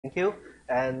Thank you.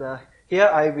 And here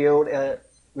I will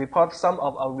report some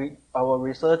of our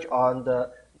research on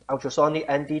the ultrasonic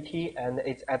NDT and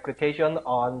its application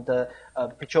on the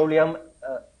petroleum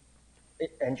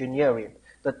engineering.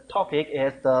 The topic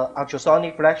is the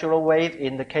ultrasonic flexural wave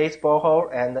in the case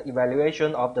borehole and the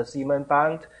evaluation of the cement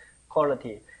bond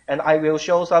quality. And I will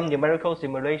show some numerical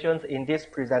simulations in this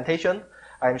presentation.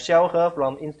 I'm Xiao He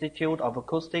from Institute of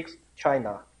Acoustics,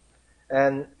 China.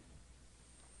 And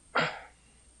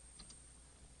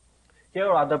here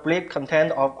are the brief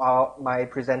content of my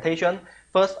presentation.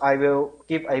 First, I will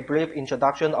give a brief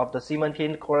introduction of the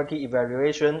cementing quality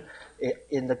evaluation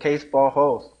in the case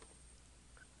boreholes.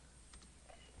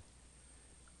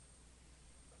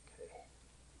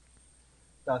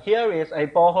 Now, here is a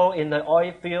borehole in the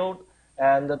oil field,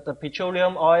 and the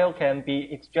petroleum oil can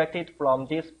be extracted from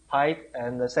this pipe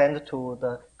and sent to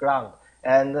the ground.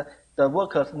 And the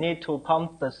workers need to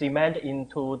pump the cement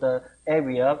into the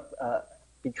area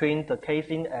between the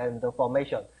casing and the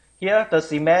formation. Here, the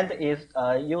cement is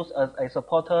used as a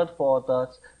supporter for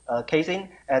the casing,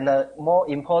 and more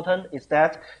important is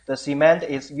that the cement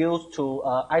is used to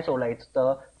isolate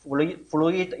the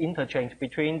fluid interchange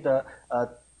between the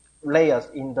layers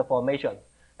in the formation.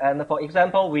 And for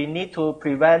example, we need to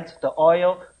prevent the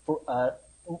oil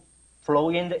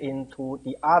flowing into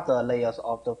the other layers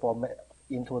of the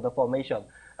formation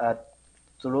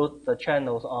through the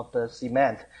channels of the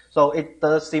cement. So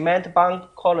the cement bond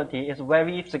quality is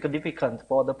very significant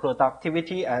for the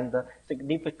productivity and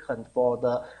significant for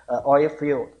the oil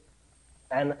field.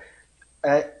 And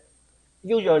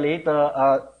usually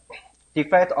the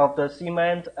defect of the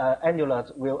cement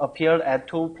annulus will appear at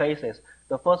two places.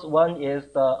 The first one is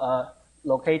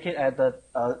located at the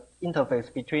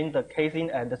interface between the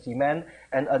casing and the cement,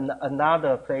 and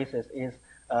another place is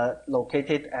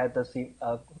located at the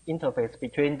interface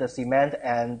between the cement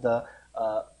and the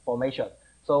formation.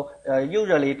 So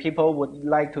usually people would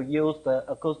like to use the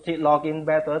acoustic logging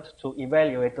method to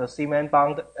evaluate the cement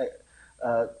bond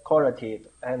quality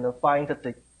and find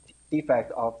the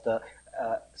defect of the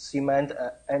cement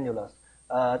annulus.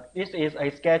 This is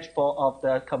a sketch of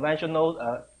the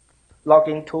conventional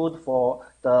logging tool for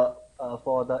the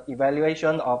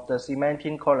evaluation of the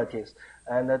cementing qualities.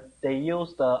 And they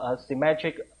use the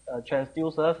symmetric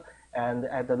transducers, and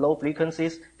at the low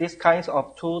frequencies, these kinds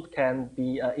of tools can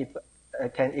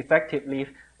effectively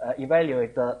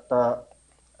evaluate the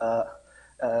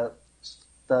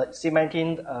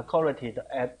cementing quality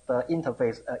at the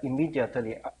interface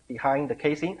immediately behind the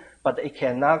casing, but it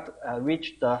cannot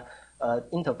reach the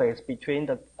interface between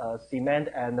the cement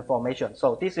and the formation.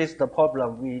 So this is the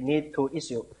problem we need to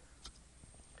issue.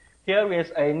 Here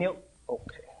is a new,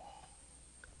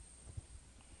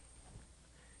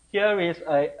 Here is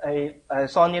a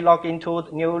sonic logging tool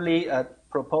newly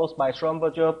proposed by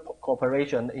Schlumberger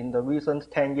Corporation in the recent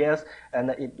 10 years, and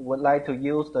it would like to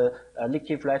use the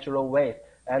leaky flexural wave.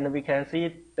 And we can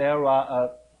see there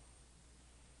are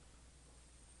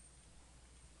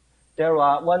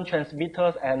one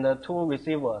transmitter and two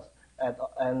receivers,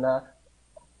 and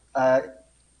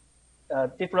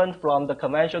different from the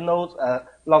conventional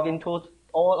logging tools.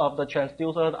 All of the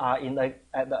transducers are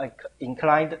at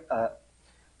inclined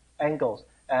angles,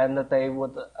 and they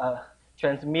would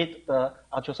transmit the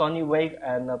ultrasonic wave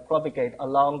and propagate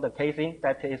along the casing,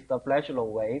 that is the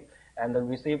flexural wave, and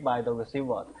received by the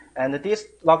receiver. And this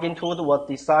logging tool was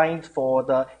designed for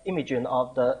the imaging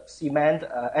of the cement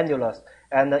annulus.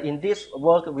 And in this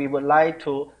work, we would like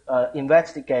to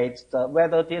investigate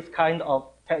whether this kind of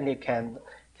technique can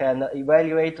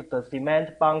evaluate the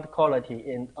cement bond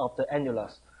quality of the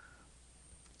annulus.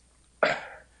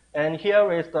 And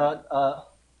here is the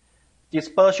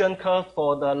dispersion curve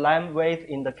for the lamp wave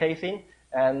in the casing.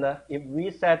 And if we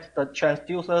set the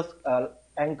transducers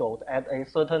angled at a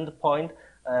certain point,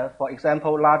 for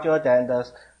example, larger than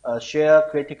the shear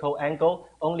critical angle,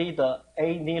 only the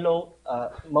annulus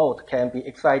mode can be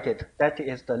excited. That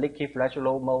is the leaky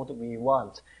flexural mode we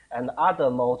want. And other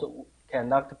modes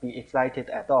cannot be excited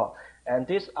at all. And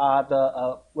these are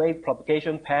the wave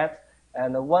propagation paths,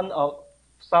 and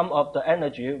some of the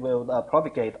energy will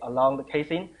propagate along the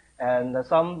casing, and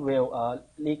some will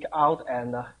leak out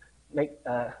and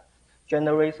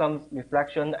generate some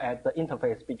reflection at the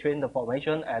interface between the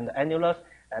formation and the annulus,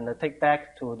 and take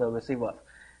back to the receiver.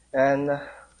 And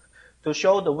to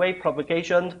show the wave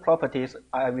propagation properties,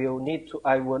 I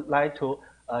would like to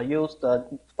use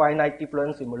the finite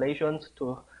difference simulations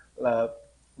to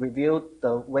review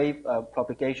the wave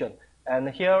propagation. And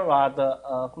here are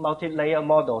the multi-layer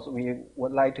models we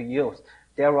would like to use.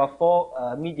 There are four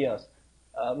media.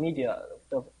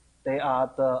 They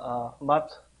are the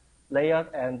layer,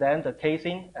 and then the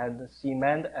casing and the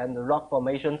cement and the rock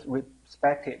formations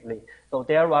respectively. So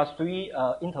there are three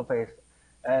interfaces,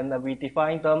 and we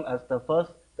define them as the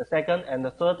first, the second, and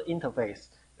the third interface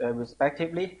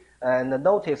respectively. And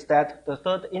notice that the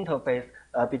third interface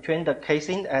between the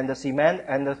casing and the cement,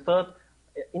 and the third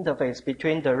interface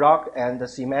between the rock and the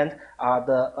cement are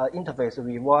the interface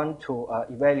we want to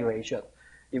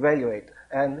evaluate.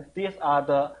 And these are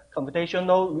the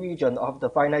computational region of the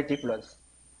finite difference.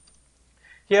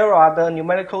 Here are the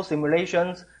numerical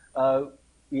simulations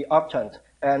we obtained.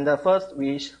 And first,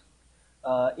 we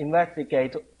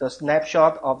investigate the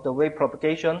snapshot of the wave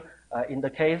propagation in the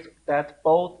case that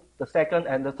both the second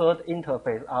and the third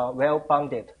interface are well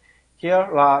bounded. Here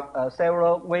are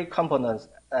several wave components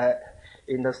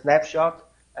in the snapshot,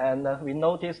 and we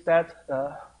notice that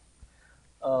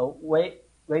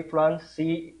wavefront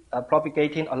C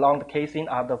propagating along the casing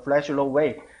are the flexural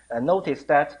wave. Notice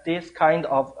that this kind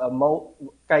of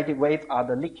guided waves are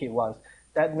the leaky ones.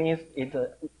 That means it's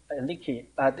leaky,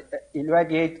 it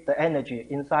radiates the energy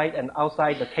inside and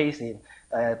outside the casing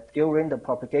during the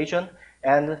propagation,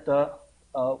 and the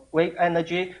wave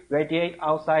energy radiate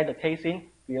outside the casing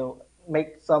will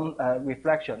make some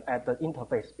reflection at the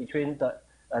interface between the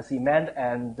cement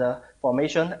and the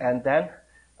formation, and then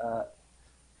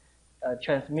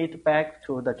transmit back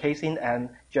to the casing and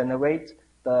generate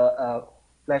the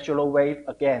flexural wave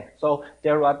again. So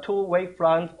there are two wave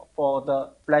fronts for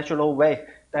the flexural wave,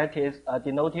 that is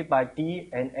denoted by D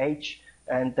and H,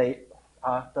 and they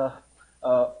are the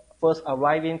first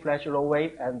arriving flexural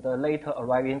wave and the later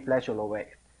arriving flexural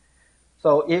wave.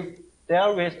 So if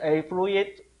there is a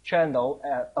fluid channel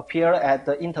appear at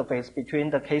the interface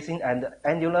between the casing and the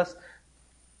annulus,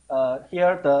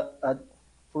 here the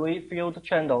fluid field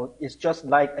channel is just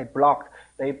like a block.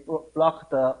 They block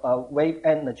the wave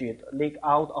energy leak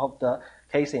out of the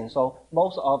casing. So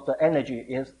most of the energy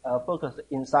is focused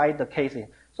inside the casing.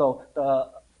 So the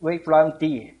wavefront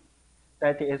D,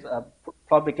 that is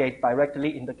propagate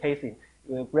directly in the casing,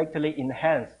 will greatly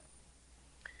enhance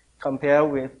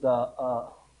compared with the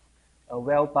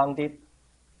well-bounded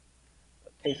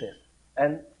cases.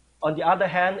 And on the other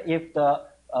hand, if the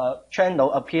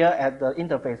channel appear at the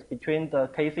interface between the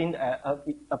casing,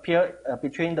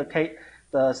 between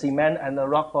the cement and the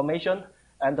rock formation,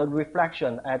 and the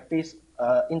reflection at this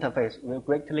interface will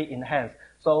greatly enhance.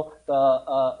 So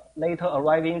the later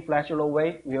arriving flexural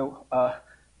wave will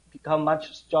become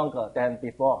much stronger than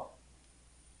before.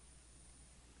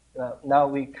 Now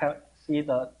we can see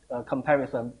the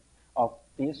comparison of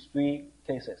these three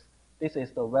cases. This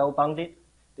is the well-bounded.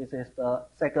 This is the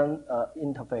second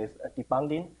interface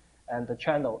debonding, and the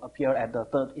channel appear at the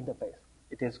third interface.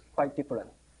 It is quite different.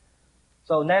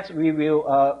 So next we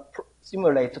will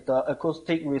simulate the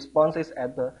acoustic responses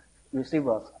at the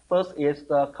receivers. First is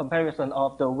the comparison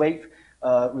of the wave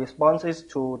responses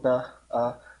to the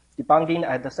debonding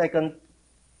at the second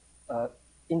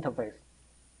interface.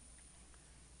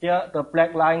 Here the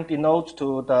black line denotes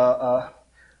to the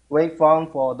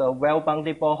waveform for the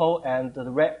well-bounded borehole, and the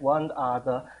red one are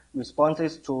the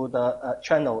responses to the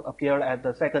channel appear at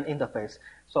the second interface.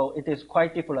 So it is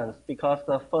quite different because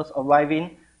the first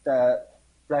arriving, the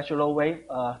flexural wave,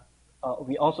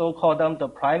 we also call them the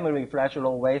primary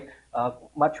flexural wave,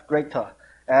 much greater.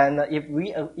 And if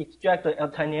we extract the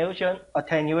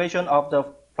attenuation of the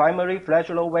primary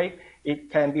flexural wave,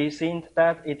 it can be seen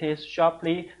that it is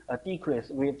sharply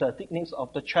decreased with the thickness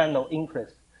of the channel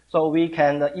increase. So we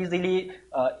can easily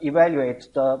evaluate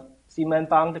the cement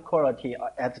bond quality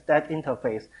at that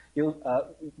interface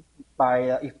by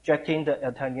extracting the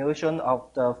attenuation of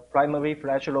the primary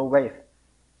flexural wave.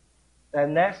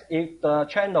 And next, if the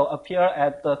channel appear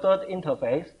at the third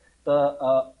interface,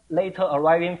 the later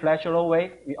arriving flexural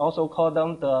wave, we also call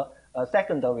them the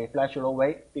secondary flexural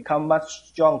wave, become much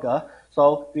stronger.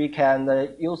 So we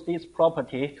can use this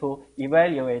property to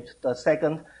evaluate the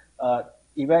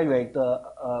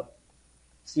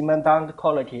cement bond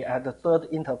quality at the third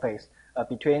interface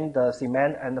between the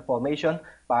cement and the formation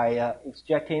by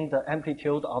extracting the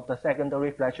amplitude of the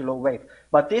secondary flexural wave.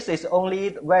 But this is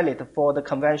only valid for the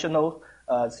conventional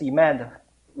cement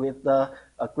with the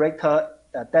greater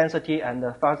density and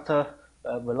the faster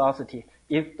velocity.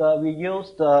 If we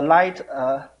use the light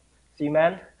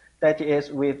cement, that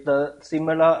is with the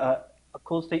similar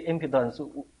acoustic impedance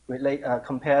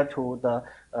compared to the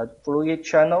fluid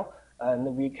channel,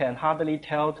 and we can hardly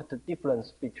tell the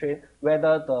difference between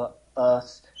whether the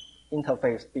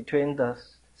interface between the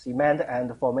cement and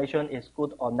the formation is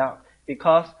good or not,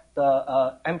 because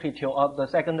the amplitude of the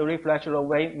secondary flexural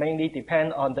wave mainly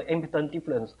depend on the impedance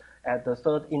difference at the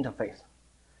third interface.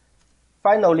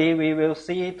 Finally, we will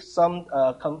see some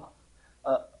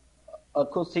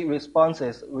acoustic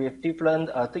responses with different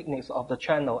thickness of the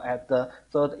channel at the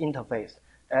third interface.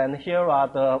 And here are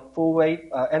the full wave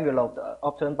envelope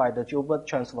obtained by the Joubert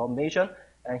transformation.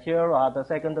 And here are the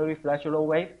secondary flexural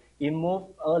wave. It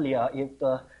moved earlier if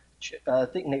the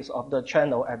thickness of the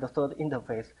channel at the third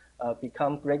interface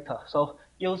become greater. So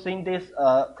using this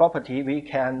property, we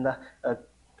can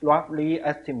roughly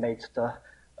estimate the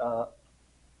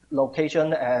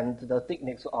location and the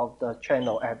thickness of the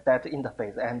channel at that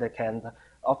interface, and can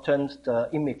obtain the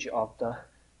image of the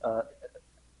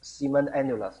cement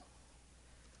annulus.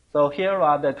 So here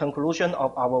are the conclusion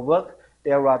of our work.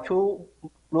 There are two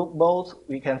group balls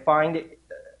we can find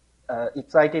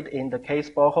excited in the case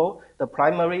borehole. The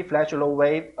primary flexural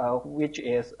wave, which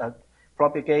is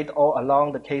propagate all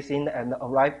along the casing and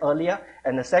arrive earlier,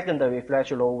 and the secondary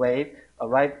flexural wave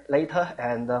arrive later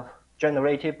and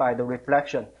generated by the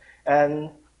reflection.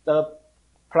 And the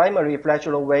primary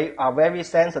flexural wave are very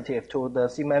sensitive to the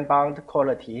cement bond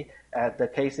quality at the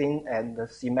casing and the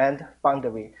cement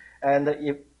boundary. And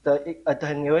if the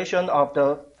attenuation of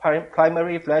the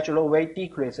primary flexural wave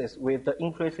decreases with the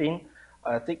increasing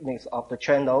thickness of the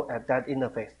channel at that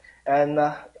interface. And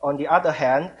on the other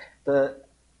hand, the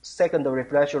secondary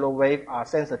flexural wave are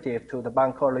sensitive to the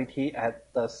bond quality at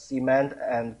the cement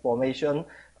and formation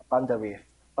boundary.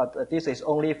 But this is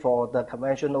only for the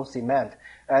conventional cement.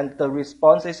 And the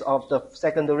responses of the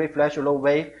secondary flexural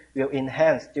wave will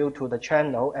enhance due to the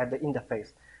channel at the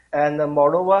interface. And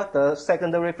moreover, the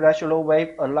secondary flexural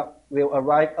wave will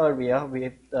arrive earlier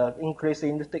with the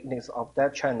increasing thickness of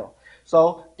that channel.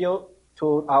 So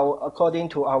according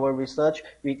to our research,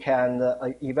 we can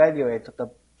evaluate the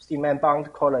cement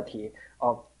bond quality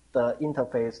of the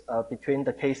interface between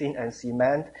the casing and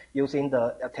cement using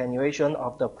the attenuation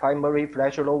of the primary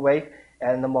flexural wave.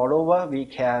 And moreover, we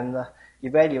can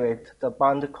evaluate the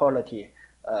bond quality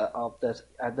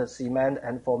at the cement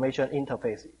and formation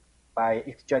interface by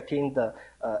extracting the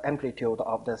amplitude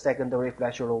of the secondary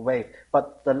flexural wave.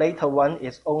 But the later one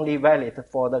is only valid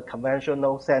for the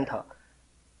conventional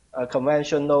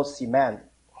conventional cement.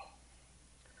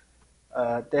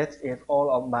 That is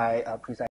all of my presentation.